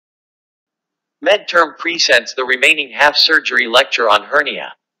MedTerm presents the remaining half-surgery lecture on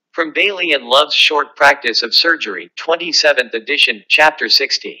hernia. From Bailey and Love's Short Practice of Surgery, 27th edition, Chapter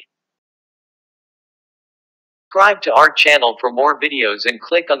 60. Subscribe to our channel for more videos and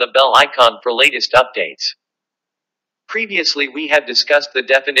click on the bell icon for latest updates. Previously we have discussed the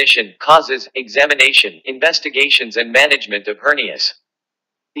definition, causes, examination, investigations and management of hernias.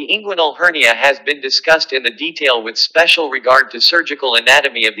 The inguinal hernia has been discussed in the detail with special regard to surgical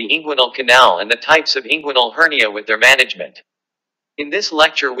anatomy of the inguinal canal and the types of inguinal hernia with their management. In this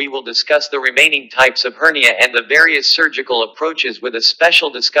lecture we will discuss the remaining types of hernia and the various surgical approaches with a special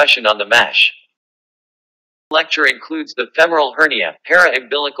discussion on the mesh. The lecture includes the femoral hernia,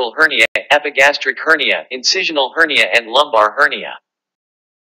 para-umbilical hernia, epigastric hernia, incisional hernia and lumbar hernia.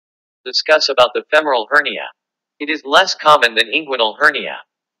 Discuss about the femoral hernia. It is less common than inguinal hernia.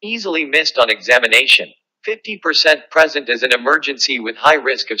 Easily missed on examination. 50% present as an emergency with high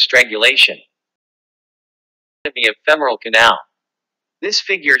risk of strangulation. Anatomy of femoral canal. This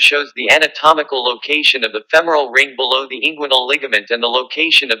figure shows the anatomical location of the femoral ring below the inguinal ligament, and the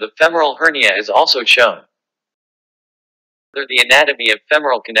location of the femoral hernia is also shown. The anatomy of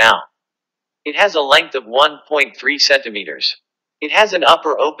femoral canal. It has a length of 1.3 centimeters. It has an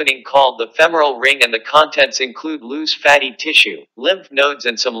upper opening called the femoral ring, and the contents include loose fatty tissue, lymph nodes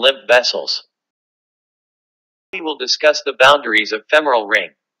and some lymph vessels. We will discuss the boundaries of femoral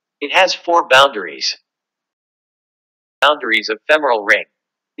ring. It has 4 boundaries. Boundaries of femoral ring.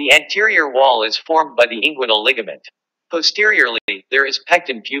 The anterior wall is formed by the inguinal ligament. Posteriorly, there is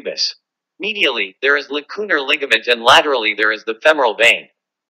pecten pubis. Medially, there is lacunar ligament, and laterally there is the femoral vein.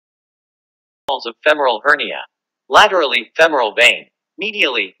 Walls of femoral hernia. Laterally, femoral vein.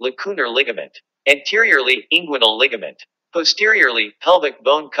 Medially, lacunar ligament. Anteriorly, inguinal ligament. Posteriorly, pelvic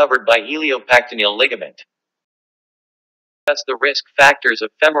bone covered by iliopectineal ligament. Discuss the risk factors of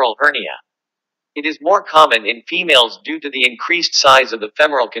femoral hernia. It is more common in females due to the increased size of the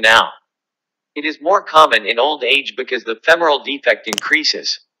femoral canal. It is more common in old age because the femoral defect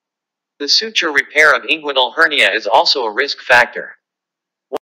increases. The suture repair of inguinal hernia is also a risk factor.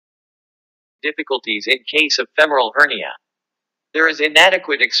 Difficulties in case of femoral hernia. There is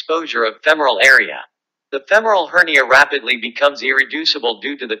inadequate exposure of femoral area. The femoral hernia rapidly becomes irreducible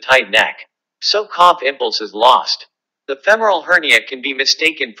due to the tight neck. So cough impulse is lost. The femoral hernia can be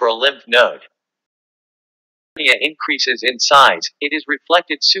mistaken for a lymph node. Hernia increases in size, it is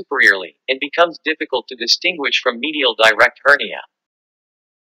reflected superiorly, and becomes difficult to distinguish from medial direct hernia.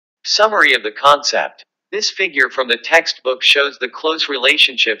 Summary of the concept. This figure from the textbook shows the close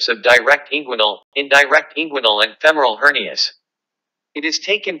relationships of direct inguinal, indirect inguinal and femoral hernias. It is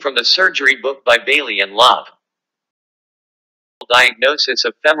taken from the surgery book by Bailey and Love. Diagnosis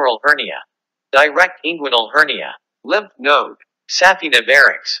of femoral hernia. Direct inguinal hernia. Lymph node. Saphenous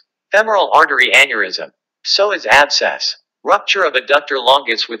varix. Femoral artery aneurysm. Psoas abscess. Rupture of adductor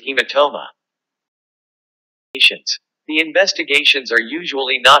longus with hematoma. The investigations are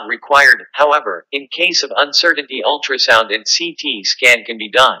usually not required, however, in case of uncertainty ultrasound and CT scan can be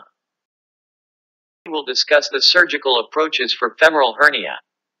done. We will discuss the surgical approaches for femoral hernia.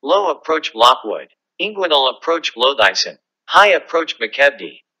 Low approach Blockwood. Inguinal approach Lothyson. High approach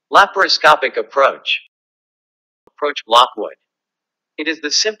McKebdy. Laparoscopic approach. Approach Blockwood. It is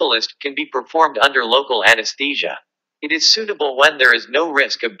the simplest, can be performed under local anesthesia. It is suitable when there is no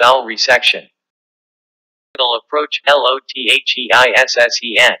risk of bowel resection. Approach Lothiesen.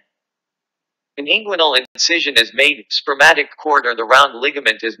 An inguinal incision is made, spermatic cord or the round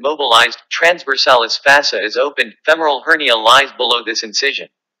ligament is mobilized, transversalis fossa is opened, femoral hernia lies below this incision.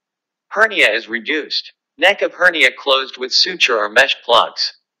 Hernia is reduced. Neck of hernia closed with suture or mesh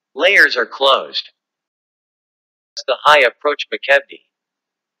plugs. Layers are closed. The high approach McKebdy.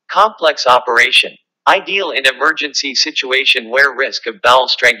 Complex operation. Ideal in emergency situation where risk of bowel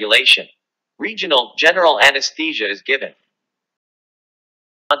strangulation. Regional, general anesthesia is given.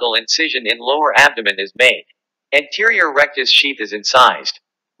 Fundal incision in lower abdomen is made. Anterior rectus sheath is incised.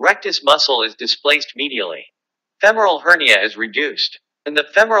 Rectus muscle is displaced medially. Femoral hernia is reduced. And the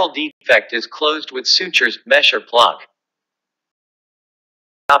femoral defect is closed with sutures, mesh or plug.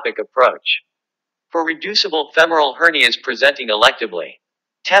 Topic approach. For reducible femoral hernias presenting electively.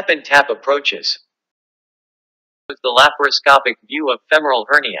 Tap and tap approaches. The laparoscopic view of femoral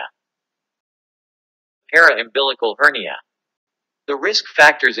hernia. Para-umbilical hernia. The risk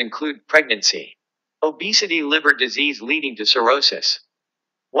factors include pregnancy, obesity, liver disease leading to cirrhosis.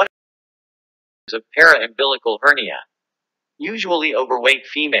 What of para-umbilical hernia? Usually overweight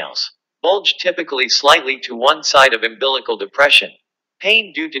females. Bulge typically slightly to one side of umbilical depression.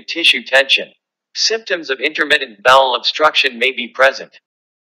 Pain due to tissue tension. Symptoms of intermittent bowel obstruction may be present.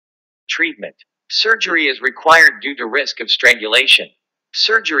 Treatment. Surgery is required due to risk of strangulation.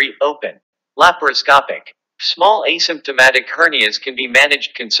 Surgery, open. Laparoscopic. Small asymptomatic hernias can be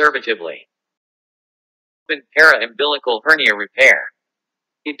managed conservatively. Open para-umbilical hernia repair.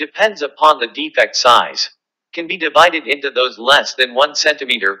 It depends upon the defect size. Can be divided into those less than 1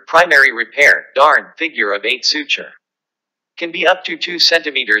 centimeter, primary repair, Darn, figure of 8 suture. Can be up to 2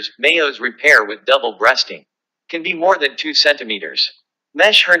 centimeters, Mayo's repair with double breasting. Can be more than 2 centimeters.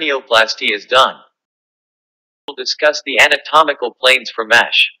 Mesh hernioplasty is done. We'll discuss the anatomical planes for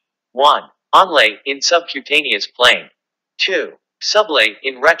mesh. 1. Onlay, in subcutaneous plane. 2. Sublay,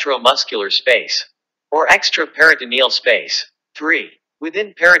 in retromuscular space, or extraperitoneal space. 3.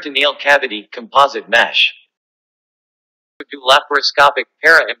 Within peritoneal cavity, composite mesh. Do laparoscopic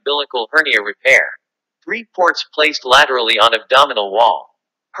para-umbilical hernia repair. 3 ports placed laterally on abdominal wall.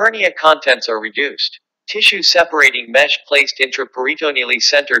 Hernia contents are reduced. Tissue separating mesh placed intraperitoneally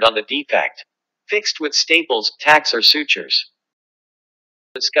centered on the defect. Fixed with staples, tacks or sutures.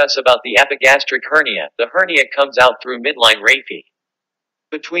 Discuss about the epigastric hernia. The hernia comes out through midline raphe,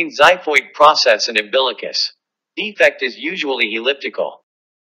 between xiphoid process and umbilicus. Defect is usually elliptical.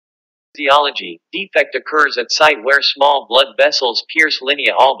 Physiology. Defect occurs at site where small blood vessels pierce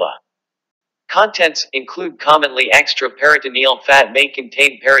linea alba. Contents include commonly extraperitoneal fat, may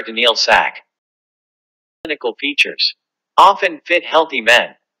contain peritoneal sac. Clinical features. Often fit healthy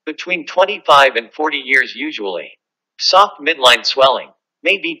men, between 25 and 40 years usually. Soft midline swelling.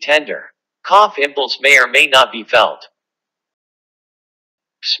 May be tender. Cough impulse may or may not be felt.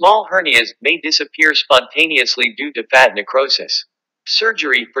 Small hernias may disappear spontaneously due to fat necrosis.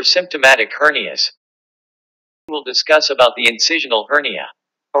 Surgery for symptomatic hernias. We'll discuss about the incisional hernia.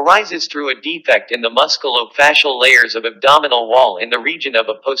 Arises through a defect in the musculofascial layers of abdominal wall in the region of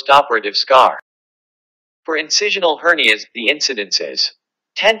a postoperative scar. For incisional hernias, the incidence is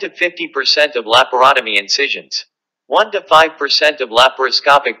 10 to 50% of laparotomy incisions, 1 to 5% of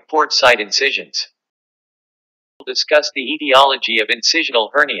laparoscopic port site incisions. We'll discuss the etiology of incisional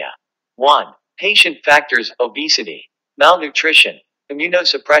hernia. 1. Patient factors: obesity, malnutrition,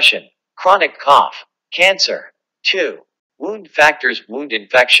 immunosuppression, chronic cough, cancer. 2. Wound factors: wound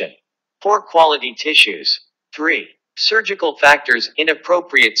infection, poor quality tissues. 3. Surgical factors: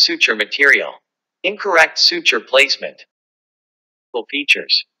 inappropriate suture material, incorrect suture placement.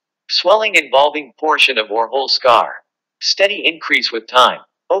 Features: swelling involving portion of or whole scar, steady increase with time,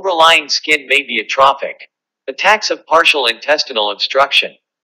 overlying skin may be atrophic, attacks of partial intestinal obstruction.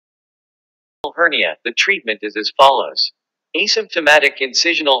 Hernia. The treatment is as follows. Asymptomatic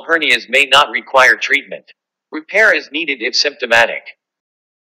incisional hernias may not require treatment. Repair is needed if symptomatic.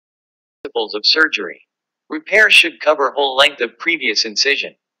 Principles of surgery. Repair should cover whole length of previous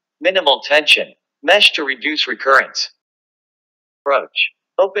incision. Minimal tension. Mesh to reduce recurrence. Approach.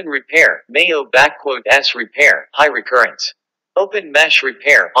 Open repair, Mayo /S repair, high recurrence. Open mesh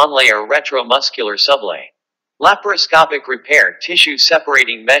repair, onlay or retromuscular sublay. Laparoscopic repair, tissue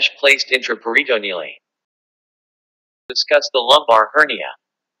separating mesh placed intraperitoneally. Discuss the lumbar hernia.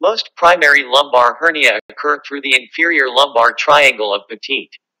 Most primary lumbar hernia occur through the inferior lumbar triangle of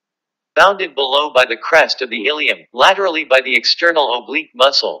Petit, bounded below by the crest of the ilium, laterally by the external oblique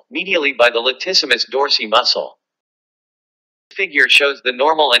muscle, medially by the latissimus dorsi muscle. This figure shows the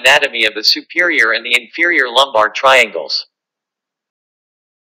normal anatomy of the superior and the inferior lumbar triangles.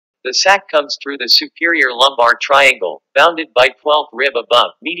 The sac comes through the superior lumbar triangle, bounded by 12th rib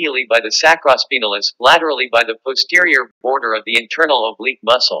above, medially by the sacrospinalis, laterally by the posterior border of the internal oblique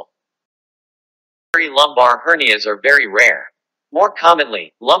muscle. Lumbar hernias are very rare. More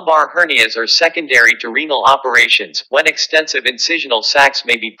commonly, lumbar hernias are secondary to renal operations, when extensive incisional sacs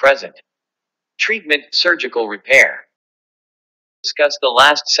may be present. Treatment: surgical repair. Discuss the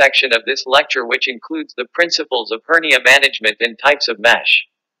last section of this lecture, which includes the principles of hernia management and types of mesh.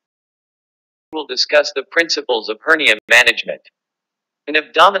 We'll discuss the principles of hernia management. An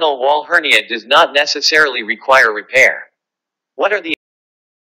abdominal wall hernia does not necessarily require repair. What are the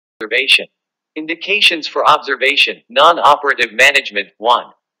observation? Indications for observation: non-operative management.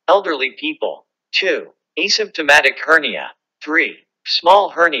 1. Elderly people. 2. Asymptomatic hernia. 3. Small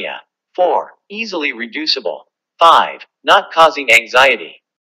hernia. 4. Easily reducible. 5. Not causing anxiety.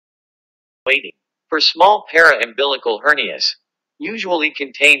 Waiting. For small para-umbilical hernias, usually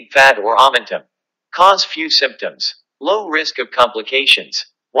contain fat or omentum. Cause few symptoms. Low risk of complications.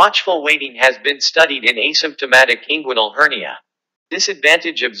 Watchful waiting has been studied in asymptomatic inguinal hernia.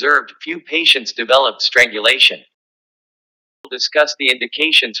 Disadvantage observed: few patients developed strangulation. We'll discuss the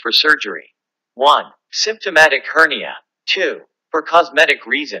indications for surgery. 1. Symptomatic hernia. 2. For cosmetic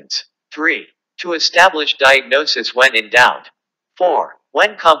reasons. 3. To establish diagnosis when in doubt. 4.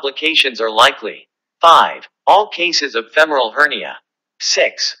 When complications are likely. 5. All cases of femoral hernia.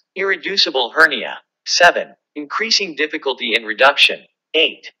 6. Irreducible hernia. 7. Increasing difficulty in reduction.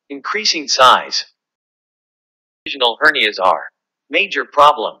 8. Increasing size. Incisional hernias are major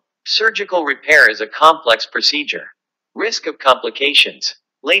problem. Surgical repair is a complex procedure. Risk of complications.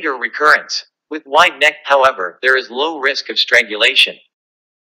 Later recurrence. With wide neck, however, there is low risk of strangulation.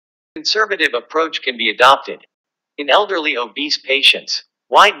 Conservative approach can be adopted. In elderly obese patients,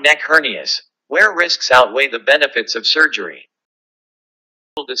 wide neck hernias, where risks outweigh the benefits of surgery.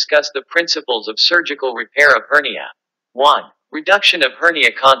 We'll discuss the principles of surgical repair of hernia. 1. Reduction of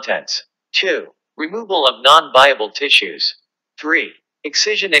hernia contents. 2. Removal of non-viable tissues. 3.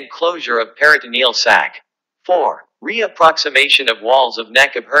 Excision and closure of peritoneal sac. 4. Reapproximation of walls of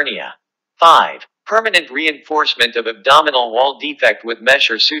neck of hernia. 5. Permanent reinforcement of abdominal wall defect with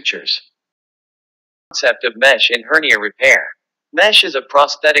mesh or sutures. Concept of mesh in hernia repair. Mesh is a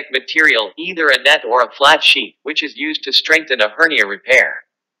prosthetic material, either a net or a flat sheet, which is used to strengthen a hernia repair.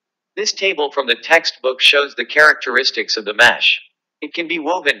 This table from the textbook shows the characteristics of the mesh. It can be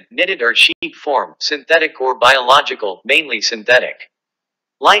woven, knitted or sheet form, synthetic or biological, mainly synthetic.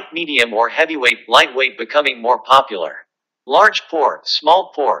 Light, medium or heavyweight, lightweight becoming more popular. Large pore,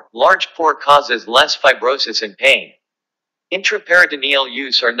 small pore, large pore causes less fibrosis and pain. Intraperitoneal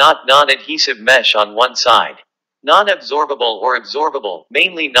use are not non-adhesive mesh on one side. Non-absorbable or absorbable,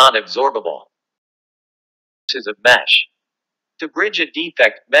 mainly non-absorbable. Uses of mesh. To bridge a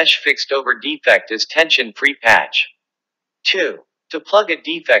defect, mesh fixed over defect is tension-free patch. 2. To plug a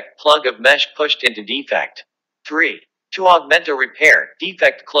defect, plug of mesh pushed into defect. 3. To augment a repair,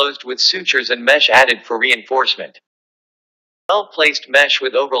 defect closed with sutures and mesh added for reinforcement. Well-placed mesh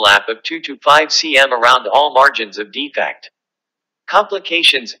with overlap of 2 to 5 cm around all margins of defect.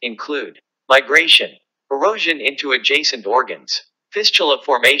 Complications include migration, erosion into adjacent organs, fistula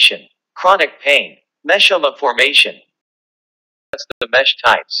formation, chronic pain, meshoma formation. That's the mesh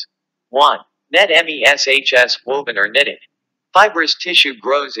types. 1. Net MESHS, woven or knitted. Fibrous tissue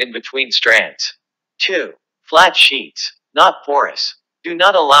grows in between strands. 2. Flat sheets, not porous. Do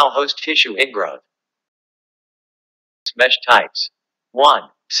not allow host tissue ingrowth. Mesh types. 1.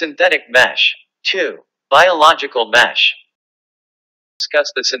 Synthetic mesh. 2. Biological mesh.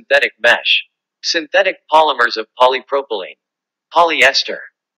 Discuss the synthetic mesh. Synthetic polymers of polypropylene, polyester,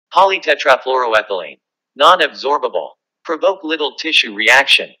 polytetrafluoroethylene, non-absorbable, provoke little tissue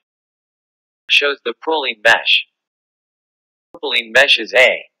reaction. Shows the propylene mesh. Propylene mesh is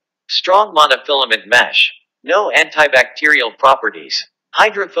a strong monofilament mesh. No antibacterial properties.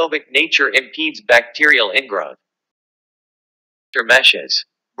 Hydrophobic nature impedes bacterial ingrowth. Meshes.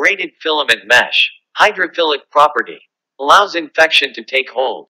 Braided filament mesh. Hydrophilic property. Allows infection to take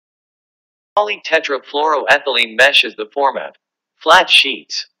hold. Polytetrafluoroethylene mesh is the form of flat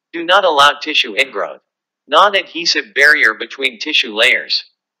sheets. Do not allow tissue ingrowth. Non-adhesive barrier between tissue layers.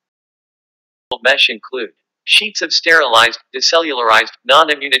 Mesh include sheets of sterilized, decellularized,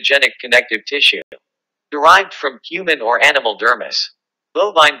 non-immunogenic connective tissue. Derived from human or animal dermis.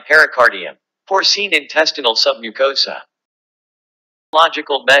 Bovine pericardium. Porcine intestinal submucosa.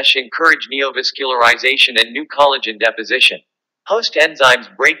 Biological mesh encourage neovascularization and new collagen deposition. Host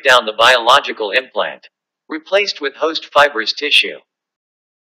enzymes break down the biological implant. Replaced with host fibrous tissue.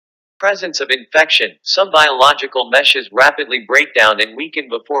 Presence of infection. Some biological meshes rapidly break down and weaken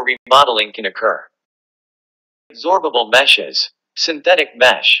before remodeling can occur. Absorbable meshes. Synthetic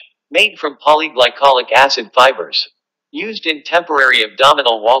mesh. Made from polyglycolic acid fibers. Used in temporary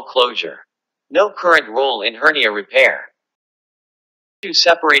abdominal wall closure. No current role in hernia repair. Two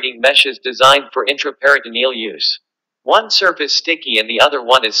separating meshes designed for intraperitoneal use. One surface sticky and the other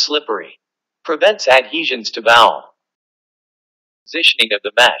one is slippery. Prevents adhesions to bowel. Positioning of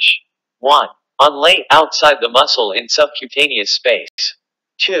the mesh. 1. Onlay outside the muscle in subcutaneous space.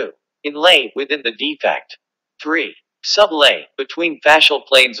 2. Inlay within the defect. 3. Sublay between fascial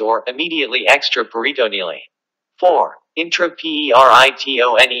planes or immediately extraperitoneally. 4.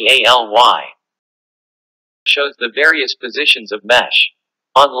 Intraperitoneally. Shows the various positions of mesh.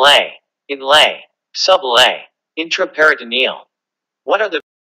 Onlay, inlay, sublay, intraperitoneal. What are the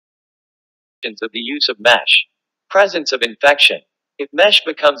positions of the use of mesh? Presence of infection. If mesh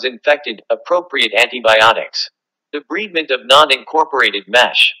becomes infected, appropriate antibiotics. Debridement of non-incorporated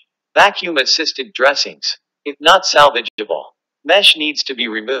mesh. Vacuum-assisted dressings. If not salvageable, mesh needs to be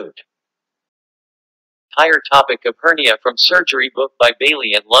removed. Entire topic of hernia from surgery book by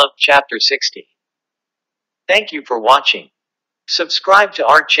Bailey and Love, Chapter 60. Thank you for watching. Subscribe to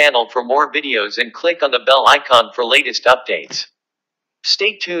our channel for more videos and click on the bell icon for latest updates.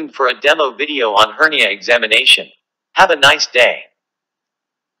 Stay tuned for a demo video on hernia examination. Have a nice day.